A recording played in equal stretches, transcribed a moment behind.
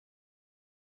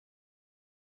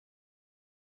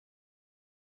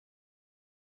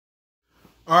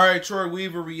All right, Troy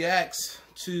Weaver reacts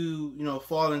to,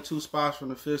 falling 2 spots from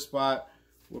the 5th spot,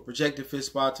 or projected 5th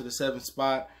spot to the 7th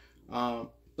spot.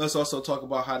 Let's also talk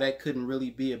about how that couldn't really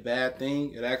be a bad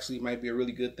thing. It actually might be a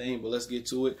really good thing, but let's get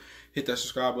to it. Hit that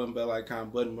subscribe button, bell icon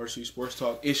button, Mercy Sports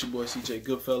Talk. It's your boy, CJ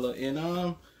Goodfella.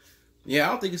 And, yeah, I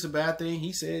don't think it's a bad thing.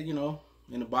 He said, in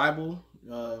the Bible,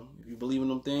 if you believe in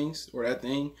them things, or that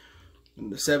thing,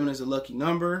 the 7 is a lucky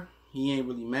number. He ain't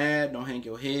really mad. Don't hang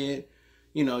your head.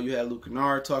 You had Luke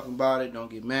Kennard talking about it.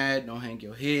 Don't get mad. Don't hang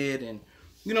your head. And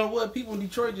you know what? People in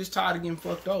Detroit just tired of getting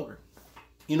fucked over.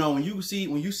 When you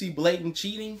see blatant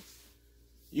cheating,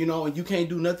 and you can't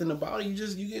do nothing about it,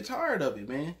 you get tired of it,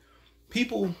 man.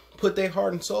 People put their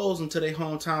heart and souls into their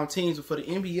hometown teams, but for the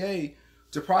NBA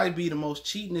to probably be the most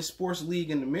cheatingest sports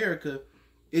league in America,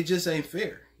 it just ain't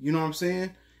fair. You know what I'm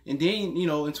saying? And then,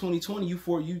 in 2020, you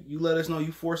let us know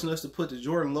you forcing us to put the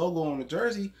Jordan logo on the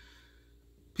jersey.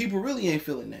 People really ain't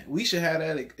feeling that. We should have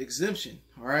that exemption,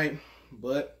 all right?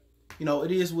 But,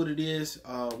 it is what it is.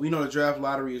 We know the draft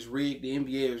lottery is rigged. The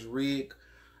NBA is rigged.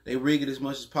 They rig it as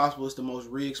much as possible. It's the most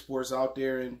rigged sports out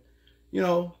there. And, it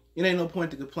ain't no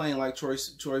point to complain like Troy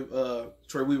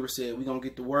Weaver said. We're going to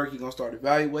get to work. He's going to start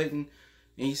evaluating.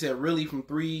 And he said really from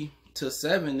 3 to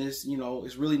 7 is,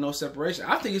 it's really no separation.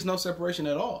 I think it's no separation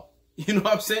at all. You know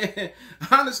what I'm saying?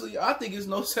 Honestly, I think it's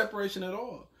no separation at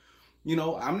all.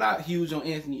 I'm not huge on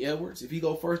Anthony Edwards. If he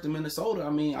go first to Minnesota,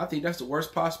 I think that's the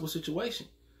worst possible situation.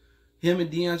 Him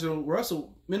and D'Angelo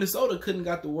Russell, Minnesota couldn't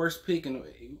got the worst pick, and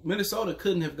Minnesota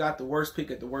couldn't have got the worst pick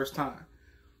at the worst time.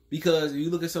 Because if you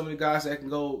look at some of the guys that can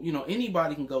go,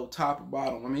 anybody can go top or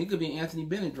bottom. It could be an Anthony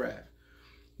Bennett draft.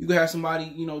 You could have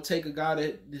somebody, take a guy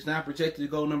that is not projected to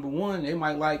go number 1. They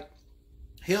might like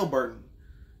Haliburton.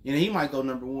 He might go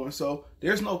number 1. So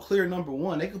there's no clear number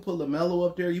 1. They could put LaMelo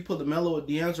up there. You put LaMelo with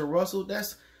D'Angelo Russell.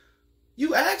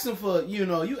 You asking for,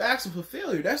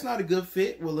 failure. That's not a good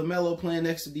fit with LaMelo playing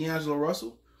next to D'Angelo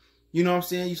Russell. You know what I'm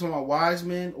saying? You talking about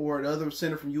Wiseman or the other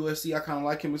center from USC. I kind of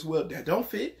like him as well. That don't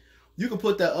fit. You could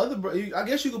put that other, I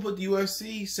guess you could put the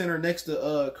USC center next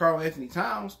to Karl Anthony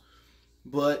Towns.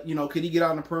 But, could he get out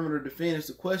on the perimeter to defend is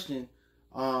the question.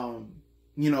 Who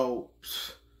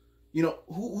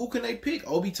can they pick?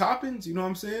 Obi Toppins, you know what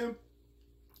I'm saying?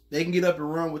 They can get up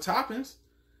and run with Toppins.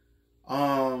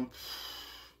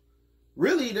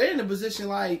 Really, they're in a position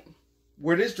like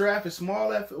where this draft is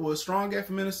strong at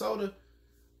for Minnesota.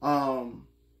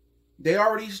 They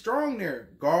already strong there.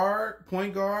 Guard,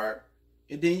 point guard,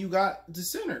 and then you got the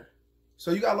center. So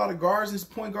you got a lot of guards and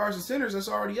point guards and centers that's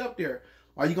already up there.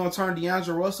 Are you going to turn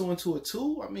D'Angelo Russell into a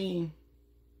 2?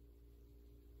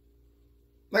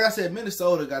 Like I said,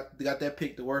 Minnesota got that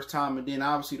pick the worst time, and then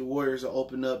obviously the Warriors are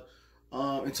open up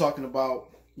and talking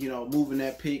about, moving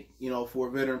that pick, for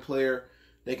a veteran player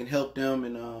that can help them.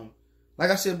 And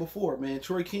like I said before, man,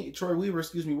 Troy Weaver,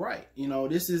 right.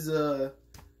 This is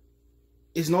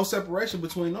it's no separation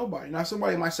between nobody. Now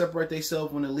somebody might separate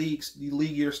themselves when the league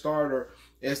year start or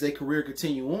as their career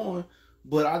continue on,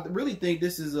 but I really think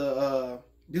this is a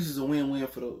win-win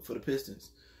for the Pistons.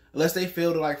 Unless they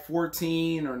fail to like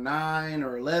 14 or 9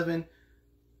 or 11,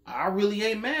 I really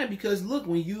ain't mad because look,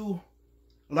 a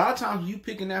lot of times when you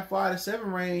picking that 5 to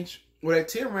 7 range or that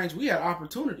 10 range, we had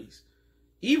opportunities.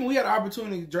 Even we had an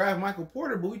opportunity to draft Michael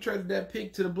Porter, but we traded that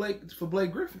pick for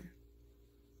Blake Griffin.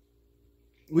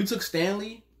 We took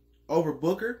Stanley over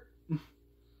Booker.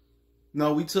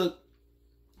 No, we took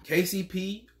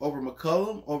KCP over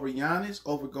McCollum, over Giannis,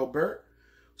 over Gobert.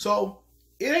 So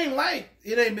it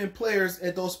ain't been players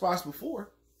at those spots before.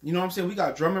 You know what I'm saying? We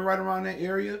got Drummond right around that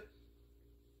area.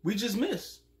 We just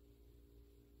miss.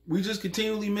 We just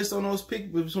continually miss on those picks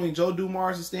between Joe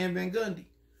Dumars and Stan Van Gundy.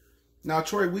 Now,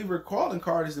 Troy Weaver calling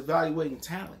card is evaluating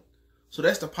talent. So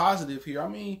that's the positive here.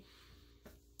 I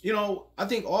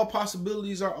think all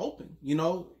possibilities are open. I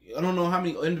don't know how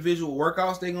many individual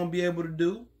workouts they're going to be able to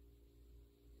do.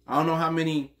 I don't know how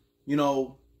many,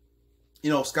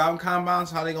 scouting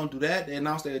combines, how they going to do that. They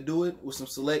announced they'll do it with some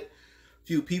select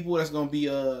few people that's going to be,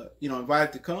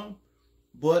 invited to come.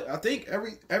 But I think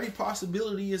every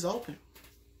possibility is open.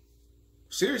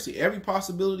 Seriously, every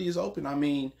possibility is open.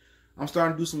 I'm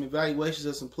starting to do some evaluations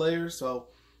of some players. So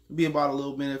it'll be about a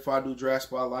little minute if I do draft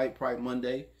spotlight, probably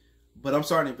Monday. But I'm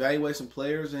starting to evaluate some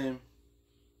players and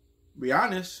be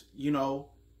honest,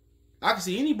 I can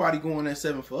see anybody going at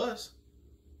 7 for us.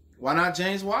 Why not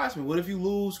James Wiseman? What if you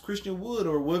lose Christian Wood?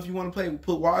 Or what if you want to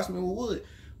put Wiseman with Wood?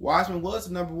 Wiseman was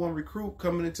the #1 recruit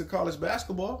coming into college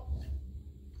basketball.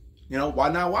 Why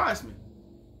not Wiseman?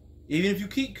 Even if you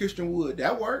keep Christian Wood,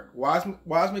 that work.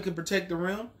 Wiseman can protect the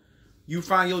rim. You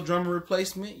find your Drummond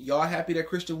replacement. Y'all happy that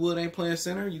Christian Wood ain't playing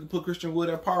center. You can put Christian Wood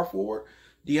at power forward.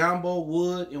 Diambo,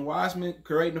 Wood, and Wiseman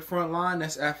creating the front line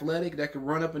that's athletic, that can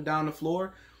run up and down the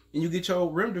floor. And you get your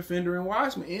rim defender in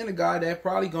Wiseman and a guy that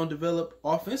probably going to develop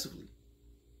offensively.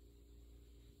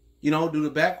 You know, do the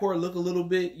backcourt look a little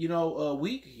bit,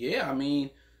 weak? Yeah, I mean,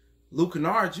 Luke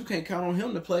Kennard, you can't count on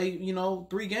him to play,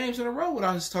 3 games in a row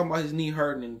without just talking about his knee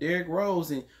hurting. And Derrick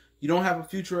Rose, and you don't have a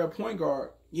future at point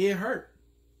guard. Yeah, it hurt.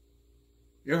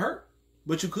 It hurt.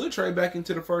 But you could trade back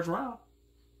into the first round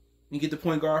and get the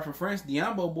point guard from France,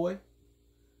 Diambo boy.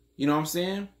 You know what I'm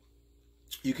saying?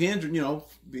 You can,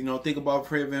 think about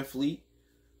Fred VanVleet.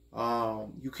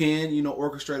 You can,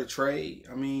 orchestrate a trade.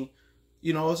 I mean,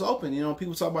 it's open.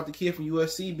 People talk about the kid from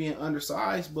USC being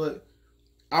undersized, but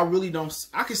I really don't.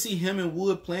 I can see him and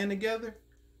Wood playing together.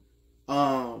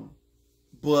 But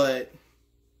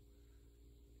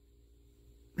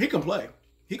he can play.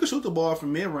 He can shoot the ball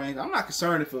from mid-range. I'm not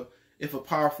concerned if a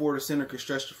power forward or center can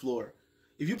stretch the floor.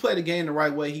 If you play the game the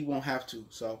right way, he won't have to.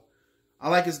 So I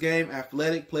like his game.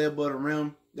 Athletic, play above the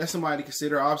rim. That's somebody to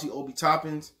consider. Obviously, Obi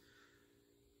Toppins.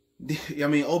 I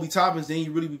mean, Obi Toppins, then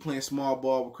you really be playing small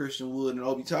ball with Christian Wood and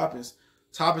Obi Toppins.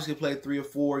 Toppins can play 3 or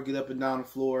 4, get up and down the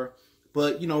floor.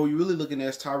 But, you're really looking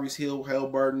at Tyrese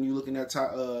Halliburton. You're looking at,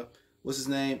 what's his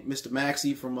name? Mr.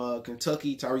 Maxey from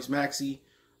Kentucky, Tyrese Maxey,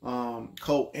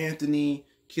 Cole Anthony,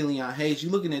 Killian Hayes.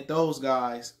 You're looking at those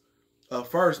guys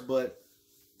first. But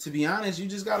to be honest, you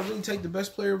just got to really take the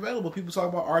best player available. People talk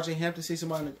about RJ Hampton. See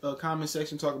somebody in the comment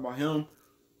section talk about him.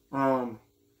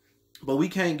 But we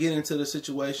can't get into the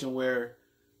situation where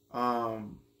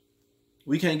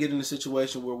we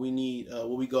need where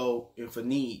we go in for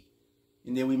need,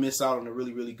 and then we miss out on a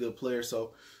really, really good player.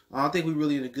 So I don't think we're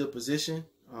really in a good position.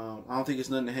 I don't think it's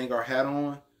nothing to hang our hat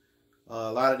on.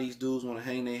 A lot of these dudes want to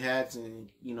hang their hats and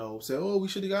say, "Oh, we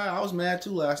should have got." I was mad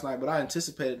too last night, but I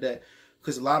anticipated that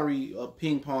because the lottery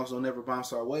ping pongs don't never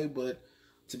bounce our way. But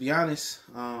to be honest,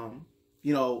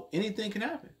 anything can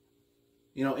happen.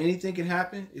 Anything can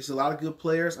happen. It's a lot of good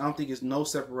players. I don't think it's no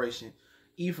separation.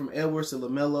 Even from Edwards to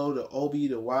LaMelo to Obi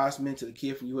to Wiseman to the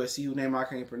kid from USC whose name I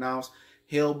can't pronounce,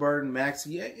 Halliburton,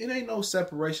 Maxey. It ain't no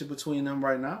separation between them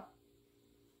right now.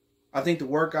 I think the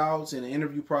workouts and the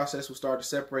interview process will start to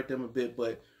separate them a bit,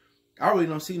 but I really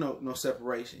don't see no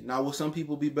separation. Now, will some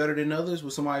people be better than others? Will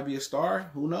somebody be a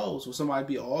star? Who knows? Will somebody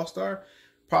be an all-star?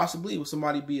 Possibly. Will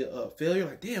somebody be a failure?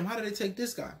 Like, damn, how did they take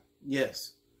this guy?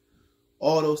 Yes.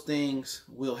 All those things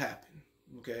will happen,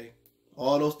 okay?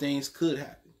 All those things could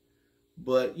happen.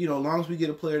 But, as long as we get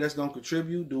a player that's going to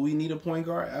contribute, do we need a point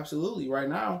guard? Absolutely. Right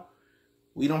now,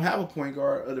 we don't have a point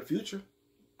guard of the future.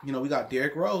 We got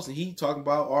Derrick Rose, and he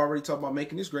already talking about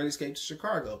making this great escape to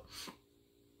Chicago.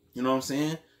 You know what I'm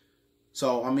saying?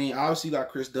 So, I mean, obviously you got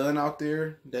Chris Dunn out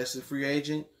there. That's a free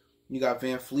agent. You got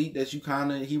VanVleet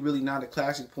that he really not a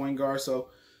classic point guard. So,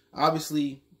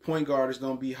 obviously, point guard is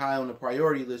going to be high on the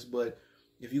priority list, but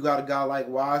if you got a guy like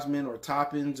Wiseman or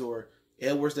Toppins or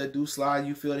Edwards that do slide,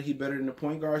 you feel that he better than the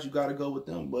point guards, you got to go with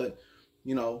them. But,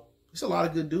 there's a lot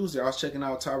of good dudes there. I was checking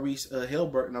out Tyrese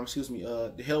Halliburton,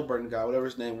 the Halliburton guy, whatever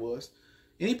his name was.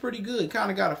 And he pretty good.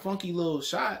 Kind of got a funky little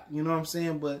shot, you know what I'm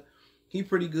saying? But he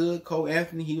pretty good. Cole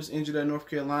Anthony, he was injured at North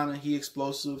Carolina. He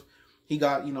explosive. He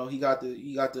got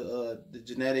the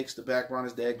genetics, the background.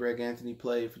 His dad, Greg Anthony,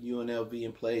 played for UNLV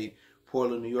and played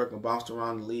Portland, New York, and bounced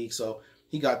around the league. So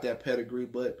he got that pedigree,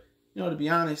 but, to be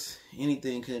honest,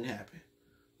 anything couldn't happen.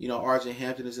 RJ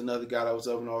Hampton is another guy that was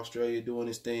over in Australia doing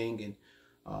his thing, and,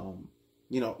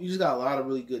 you just got a lot of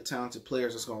really good, talented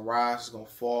players that's going to rise, that's going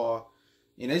to fall,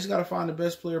 and they just got to find the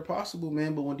best player possible,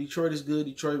 man. But when Detroit is good,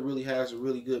 Detroit really has a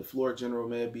really good floor general,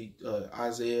 man. It'd be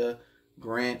Isaiah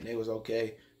Grant, they was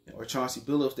okay, or Chauncey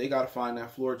Billups. They got to find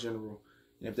that floor general,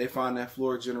 and if they find that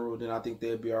floor general, then I think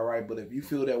they'll be all right. But if you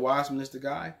feel that Wiseman is the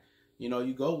guy,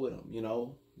 you go with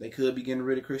him. They could be getting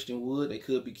rid of Christian Wood. They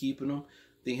could be keeping him.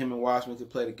 I think him and Wiseman could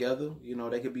play together.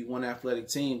 They could be one athletic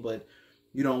team, but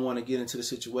you don't want to get into the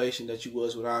situation that you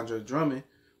was with Andre Drummond,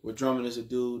 where Drummond is a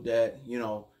dude that,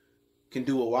 can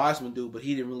do what Wiseman do, but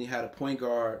he didn't really have a point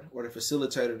guard or the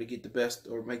facilitator to get the best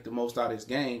or make the most out of his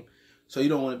game. So you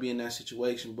don't want to be in that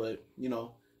situation. But,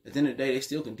 at the end of the day, they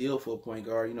still can deal for a point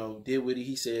guard. Dinwiddie,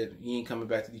 he said he ain't coming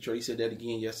back to Detroit. He said that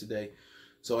again yesterday.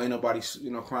 So ain't nobody,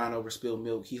 crying over spilled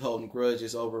milk. He holding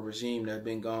grudges over a regime that's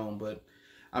been gone. But,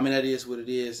 I mean, that is what it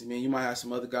is. I mean, you might have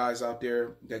some other guys out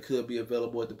there that could be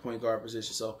available at the point guard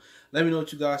position. So let me know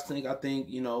what you guys think. I think,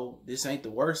 this ain't the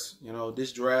worst.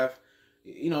 This draft,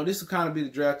 this will kind of be the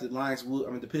draft that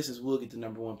the Pistons will get the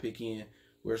number 1 pick in,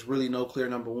 where it's really no clear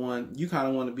number 1. You kind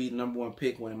of want to be the number 1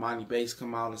 pick when Imani Bates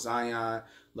come out, Zion,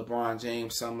 LeBron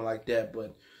James, something like that.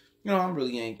 But, I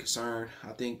really ain't concerned.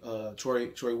 I think Troy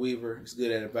Weaver is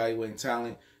good at evaluating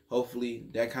talent. hopefully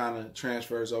that kind of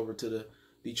transfers over to the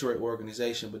Detroit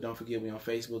organization. But don't forget, we on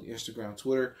Facebook, Instagram,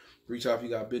 Twitter. Reach out if you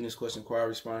got business questions,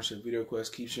 inquiry, sponsorship, video requests.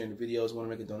 Keep sharing the videos. Want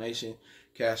to make a donation?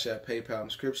 Cash App, PayPal,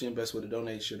 description. Best way to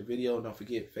donate, share the video. And don't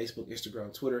forget, Facebook,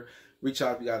 Instagram, Twitter. Reach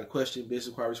out if you got a question, business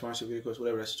inquiry, sponsorship, video request,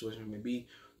 whatever that situation may be.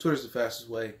 Twitter's the fastest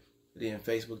way. Then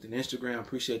Facebook, then Instagram.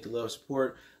 Appreciate the love,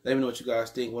 support. Let me know what you guys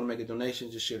think. Want to make a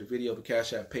donation? Just share the video. The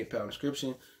Cash App, PayPal,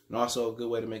 description. And also a good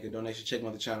way to make a donation. Check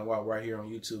out the channel while right here on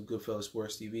YouTube, Goodfellas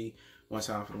Sports TV. One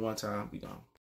time for the one time. We gone.